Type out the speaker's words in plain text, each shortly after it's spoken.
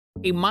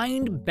A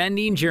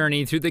mind-bending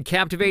journey through the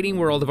captivating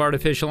world of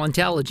artificial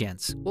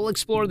intelligence. We'll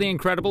explore the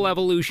incredible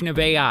evolution of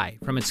AI,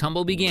 from its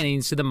humble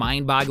beginnings to the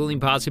mind-boggling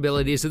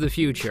possibilities of the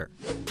future.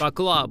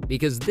 Buckle up,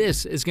 because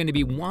this is going to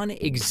be one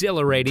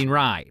exhilarating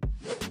ride.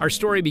 Our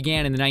story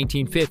began in the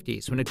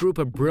 1950s, when a group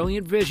of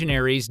brilliant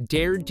visionaries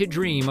dared to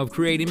dream of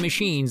creating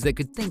machines that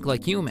could think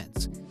like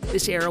humans.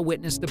 This era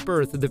witnessed the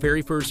birth of the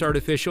very first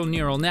artificial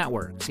neural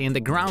networks and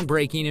the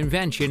groundbreaking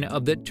invention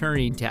of the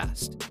Turing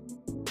test.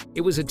 It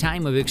was a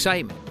time of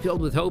excitement,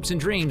 filled with hopes and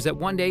dreams that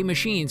one day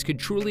machines could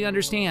truly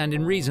understand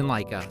and reason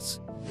like us.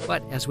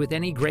 But as with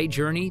any great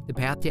journey, the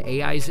path to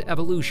AI's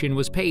evolution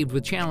was paved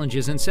with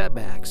challenges and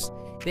setbacks.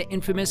 The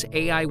infamous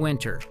AI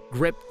winter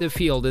gripped the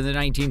field in the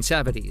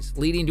 1970s,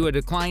 leading to a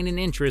decline in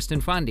interest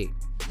and funding.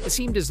 It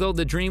seemed as though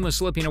the dream was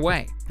slipping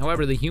away.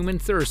 However, the human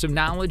thirst of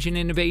knowledge and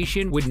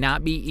innovation would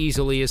not be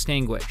easily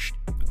extinguished.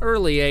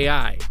 Early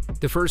AI.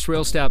 The first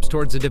real steps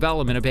towards the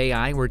development of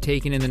AI were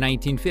taken in the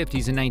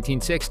 1950s and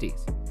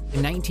 1960s.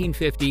 In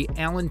 1950,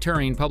 Alan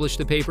Turing published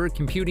the paper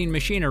Computing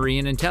Machinery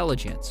and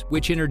Intelligence,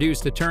 which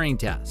introduced the Turing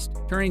test.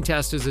 Turing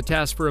test is a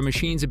test for a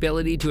machine's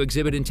ability to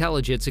exhibit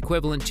intelligence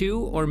equivalent to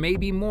or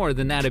maybe more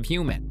than that of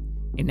human.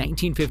 In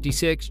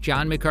 1956,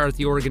 John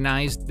McCarthy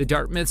organized the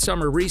Dartmouth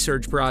Summer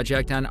Research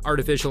Project on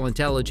Artificial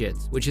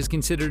Intelligence, which is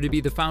considered to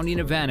be the founding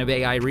event of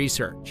AI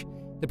research.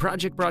 The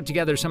project brought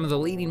together some of the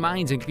leading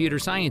minds in computer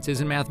sciences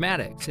and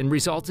mathematics and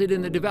resulted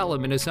in the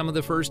development of some of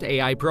the first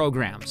AI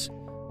programs.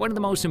 One of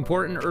the most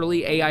important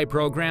early AI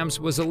programs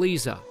was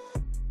ELIZA,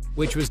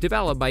 which was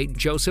developed by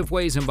Joseph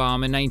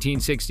Weizenbaum in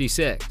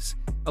 1966.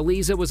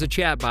 ELIZA was a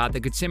chatbot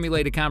that could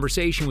simulate a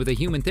conversation with a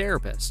human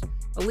therapist.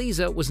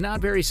 ELIZA was not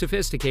very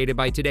sophisticated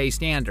by today's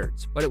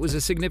standards, but it was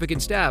a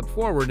significant step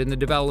forward in the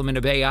development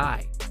of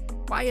AI.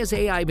 Why has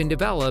AI been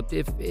developed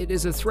if it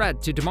is a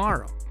threat to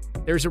tomorrow?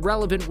 There's a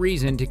relevant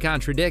reason to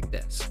contradict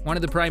this. One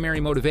of the primary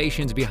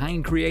motivations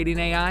behind creating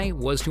AI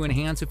was to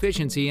enhance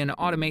efficiency and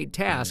automate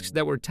tasks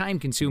that were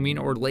time-consuming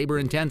or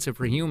labor-intensive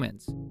for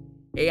humans.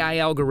 AI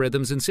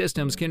algorithms and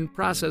systems can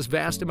process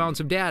vast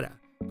amounts of data,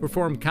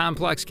 perform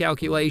complex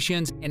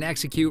calculations, and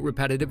execute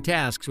repetitive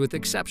tasks with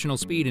exceptional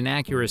speed and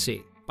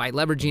accuracy. By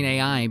leveraging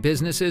AI,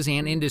 businesses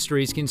and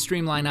industries can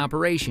streamline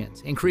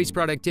operations, increase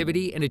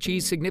productivity, and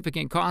achieve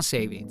significant cost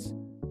savings.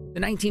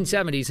 The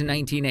 1970s and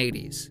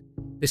 1980s.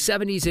 The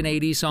 70s and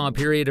 80s saw a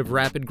period of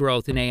rapid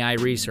growth in AI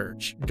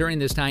research. During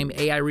this time,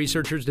 AI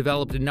researchers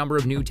developed a number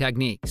of new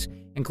techniques,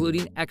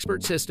 including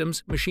expert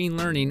systems, machine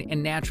learning,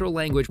 and natural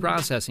language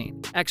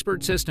processing.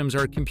 Expert systems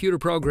are computer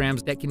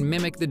programs that can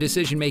mimic the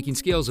decision-making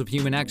skills of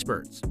human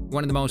experts.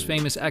 One of the most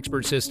famous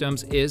expert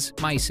systems is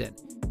Mycin,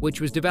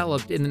 which was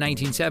developed in the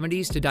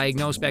 1970s to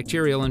diagnose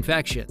bacterial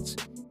infections.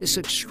 This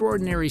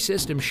extraordinary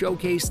system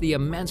showcased the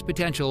immense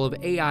potential of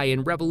AI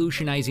in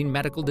revolutionizing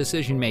medical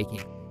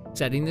decision-making,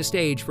 setting the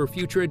stage for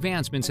future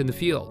advancements in the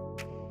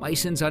field.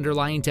 Mycin's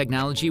underlying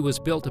technology was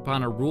built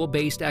upon a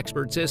rule-based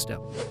expert system,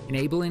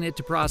 enabling it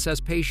to process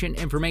patient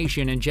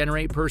information and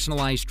generate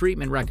personalized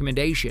treatment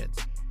recommendations.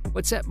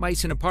 What set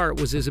Mycin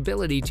apart was his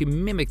ability to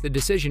mimic the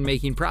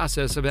decision-making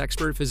process of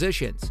expert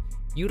physicians,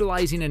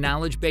 utilizing a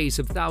knowledge base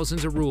of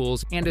thousands of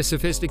rules and a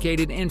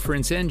sophisticated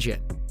inference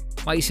engine.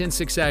 Mycin's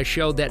success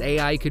showed that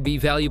AI could be a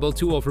valuable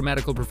tool for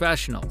medical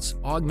professionals,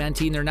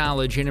 augmenting their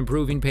knowledge and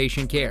improving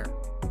patient care.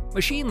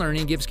 Machine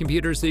learning gives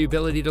computers the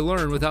ability to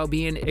learn without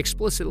being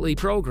explicitly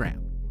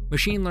programmed.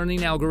 Machine learning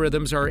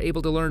algorithms are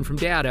able to learn from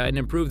data and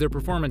improve their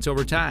performance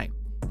over time.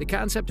 The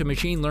concept of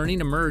machine learning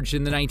emerged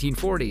in the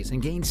 1940s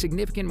and gained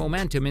significant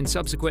momentum in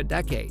subsequent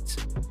decades.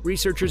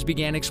 Researchers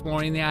began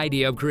exploring the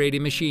idea of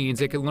creating machines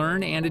that could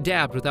learn and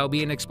adapt without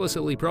being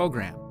explicitly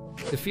programmed.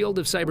 The field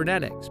of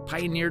cybernetics,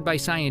 pioneered by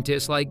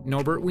scientists like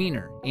Norbert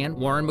Wiener and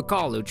Warren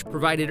McCulloch,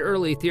 provided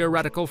early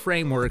theoretical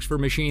frameworks for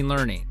machine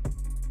learning.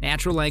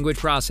 Natural language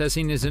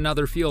processing is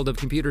another field of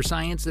computer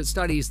science that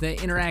studies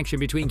the interaction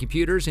between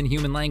computers and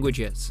human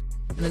languages.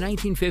 In the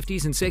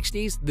 1950s and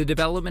 60s, the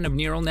development of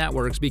neural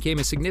networks became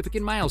a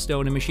significant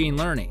milestone in machine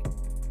learning.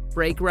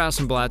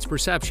 Frege-Rosenblatt's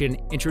perception,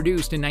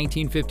 introduced in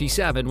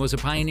 1957, was a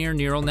pioneer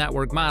neural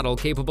network model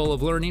capable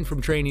of learning from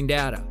training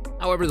data.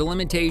 However, the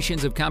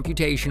limitations of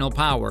computational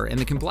power and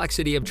the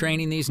complexity of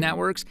training these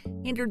networks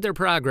hindered their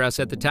progress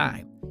at the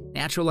time.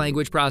 Natural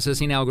language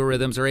processing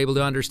algorithms are able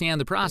to understand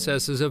the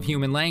processes of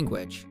human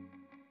language.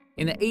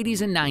 In the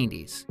 80s and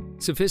 90s,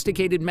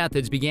 sophisticated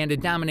methods began to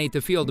dominate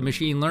the field of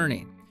machine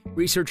learning.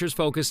 Researchers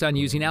focused on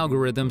using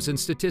algorithms and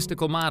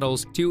statistical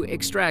models to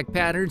extract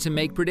patterns and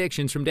make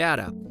predictions from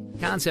data.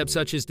 Concepts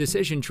such as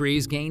decision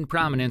trees gained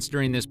prominence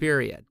during this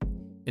period.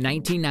 The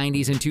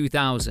 1990s and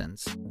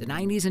 2000s. The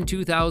 90s and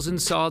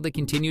 2000s saw the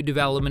continued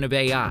development of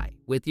AI,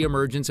 with the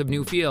emergence of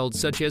new fields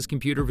such as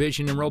computer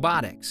vision and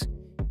robotics.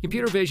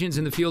 Computer vision is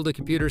in the field of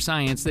computer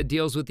science that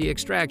deals with the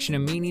extraction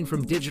of meaning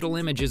from digital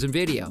images and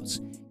videos.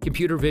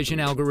 Computer vision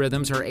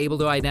algorithms are able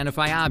to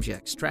identify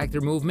objects, track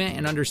their movement,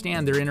 and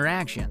understand their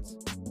interactions.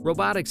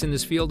 Robotics in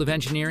this field of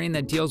engineering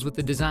that deals with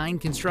the design,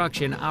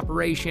 construction,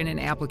 operation, and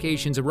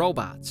applications of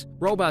robots.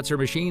 Robots are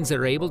machines that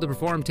are able to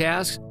perform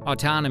tasks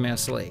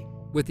autonomously.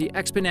 With the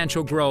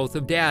exponential growth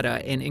of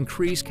data and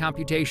increased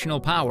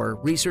computational power,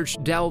 research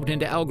delved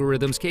into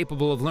algorithms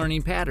capable of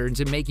learning patterns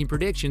and making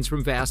predictions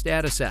from vast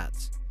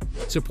datasets.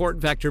 Support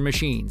vector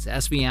machines,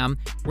 SVM,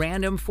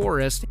 random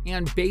forest,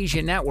 and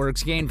Bayesian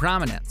networks gained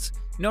prominence.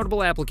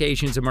 Notable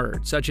applications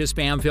emerged, such as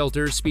spam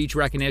filters, speech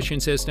recognition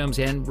systems,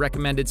 and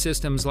recommended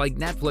systems like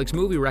Netflix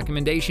movie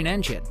recommendation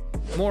engine.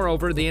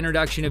 Moreover, the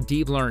introduction of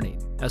deep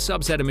learning, a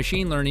subset of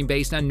machine learning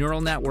based on neural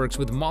networks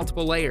with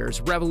multiple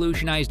layers,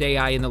 revolutionized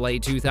AI in the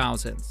late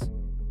 2000s.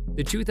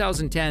 The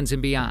 2010s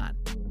and beyond.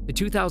 The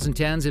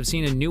 2010s have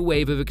seen a new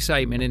wave of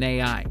excitement in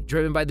AI,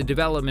 driven by the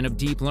development of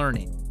deep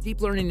learning.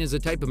 Deep learning is a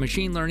type of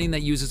machine learning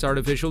that uses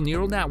artificial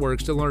neural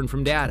networks to learn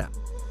from data.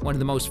 One of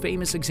the most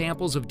famous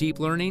examples of deep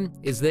learning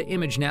is the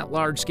ImageNet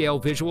Large-Scale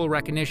Visual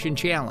Recognition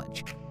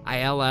Challenge,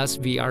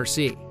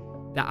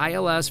 ILS-VRC. The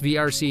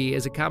ILS-VRC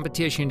is a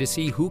competition to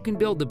see who can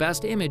build the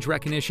best image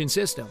recognition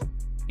system.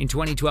 In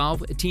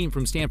 2012, a team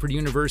from Stanford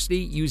University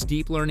used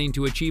deep learning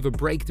to achieve a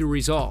breakthrough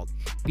result,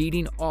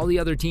 beating all the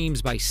other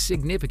teams by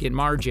significant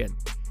margin.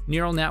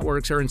 Neural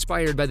networks are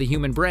inspired by the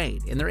human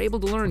brain, and they're able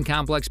to learn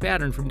complex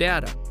patterns from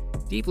data.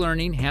 Deep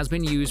learning has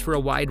been used for a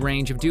wide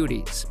range of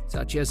duties,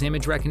 such as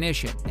image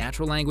recognition,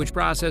 natural language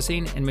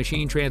processing, and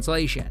machine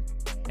translation.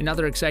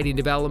 Another exciting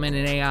development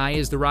in AI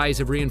is the rise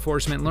of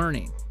reinforcement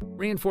learning.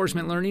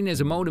 Reinforcement learning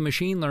is a mode of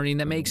machine learning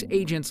that makes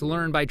agents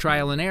learn by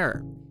trial and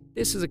error.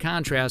 This is a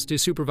contrast to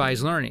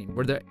supervised learning,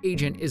 where the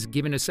agent is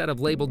given a set of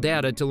labeled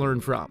data to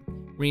learn from.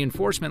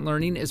 Reinforcement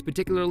learning is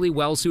particularly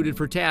well suited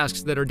for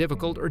tasks that are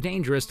difficult or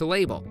dangerous to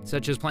label,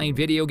 such as playing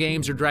video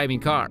games or driving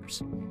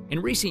cars. In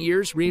recent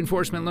years,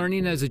 reinforcement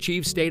learning has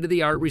achieved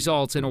state-of-the-art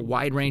results in a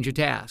wide range of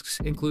tasks,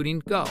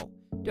 including Go,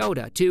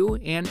 Dota 2,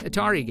 and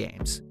Atari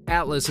games.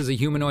 Atlas is a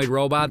humanoid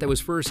robot that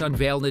was first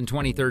unveiled in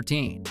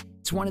 2013.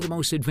 It's one of the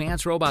most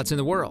advanced robots in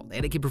the world,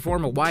 and it can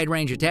perform a wide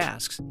range of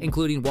tasks,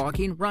 including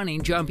walking,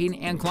 running, jumping,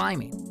 and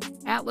climbing.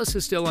 Atlas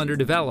is still under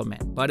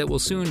development, but it will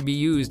soon be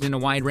used in a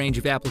wide range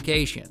of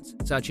applications,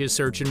 such as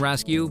search and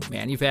rescue,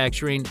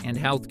 manufacturing, and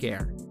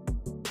healthcare.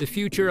 The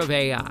future of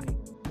AI.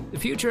 The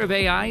future of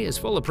AI is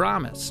full of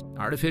promise.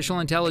 Artificial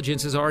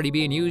intelligence is already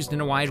being used in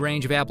a wide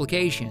range of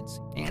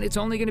applications, and it's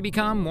only going to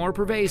become more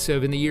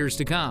pervasive in the years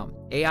to come.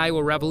 AI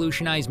will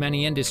revolutionize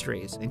many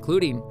industries,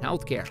 including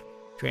healthcare,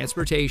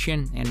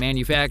 transportation, and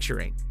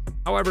manufacturing.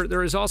 However,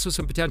 there is also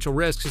some potential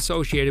risks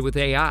associated with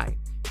AI.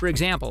 For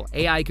example,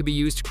 AI could be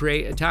used to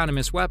create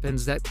autonomous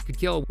weapons that could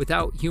kill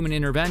without human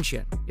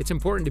intervention. It's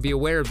important to be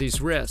aware of these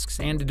risks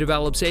and to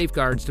develop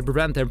safeguards to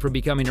prevent them from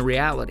becoming a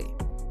reality.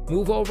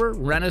 Move over,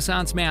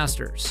 Renaissance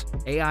Masters.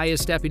 AI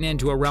is stepping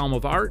into a realm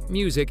of art,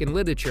 music, and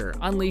literature,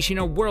 unleashing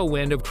a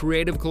whirlwind of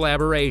creative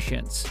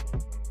collaborations.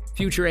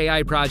 Future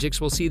AI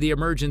projects will see the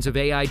emergence of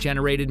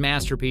AI-generated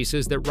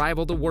masterpieces that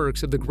rival the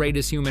works of the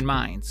greatest human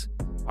minds.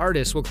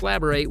 Artists will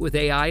collaborate with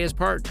AI as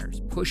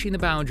partners, pushing the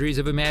boundaries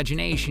of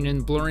imagination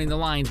and blurring the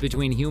lines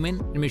between human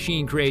and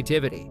machine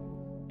creativity.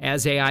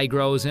 As AI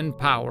grows in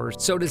power,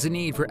 so does the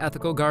need for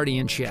ethical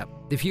guardianship.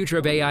 The future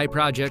of AI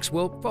projects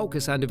will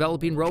focus on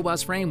developing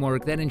robust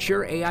frameworks that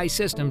ensure AI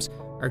systems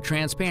are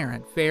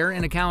transparent, fair,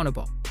 and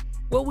accountable.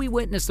 Will we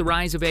witness the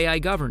rise of AI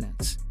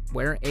governance,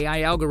 where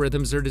AI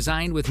algorithms are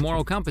designed with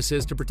moral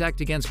compasses to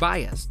protect against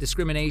bias,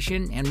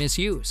 discrimination, and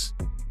misuse?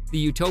 The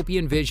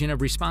utopian vision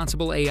of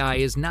responsible AI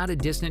is not a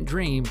distant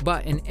dream,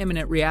 but an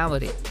imminent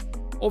reality.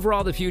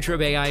 Overall, the future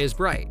of AI is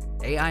bright.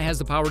 AI has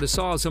the power to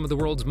solve some of the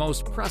world's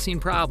most pressing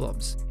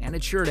problems, and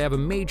it's sure to have a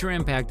major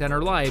impact on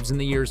our lives in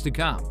the years to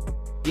come.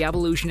 The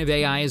evolution of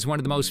AI is one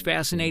of the most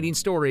fascinating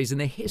stories in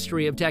the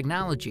history of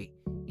technology,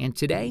 and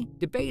today,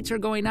 debates are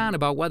going on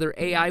about whether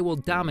AI will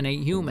dominate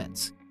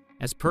humans.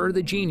 As per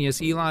the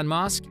genius Elon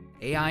Musk,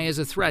 AI is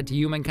a threat to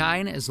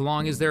humankind as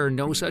long as there are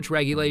no such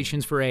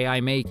regulations for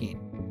AI making.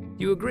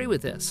 Do you agree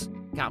with this?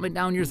 Comment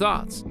down your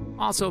thoughts.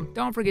 Also,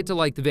 don't forget to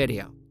like the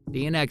video.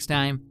 See you next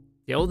time.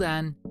 Till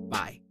then,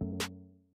 bye.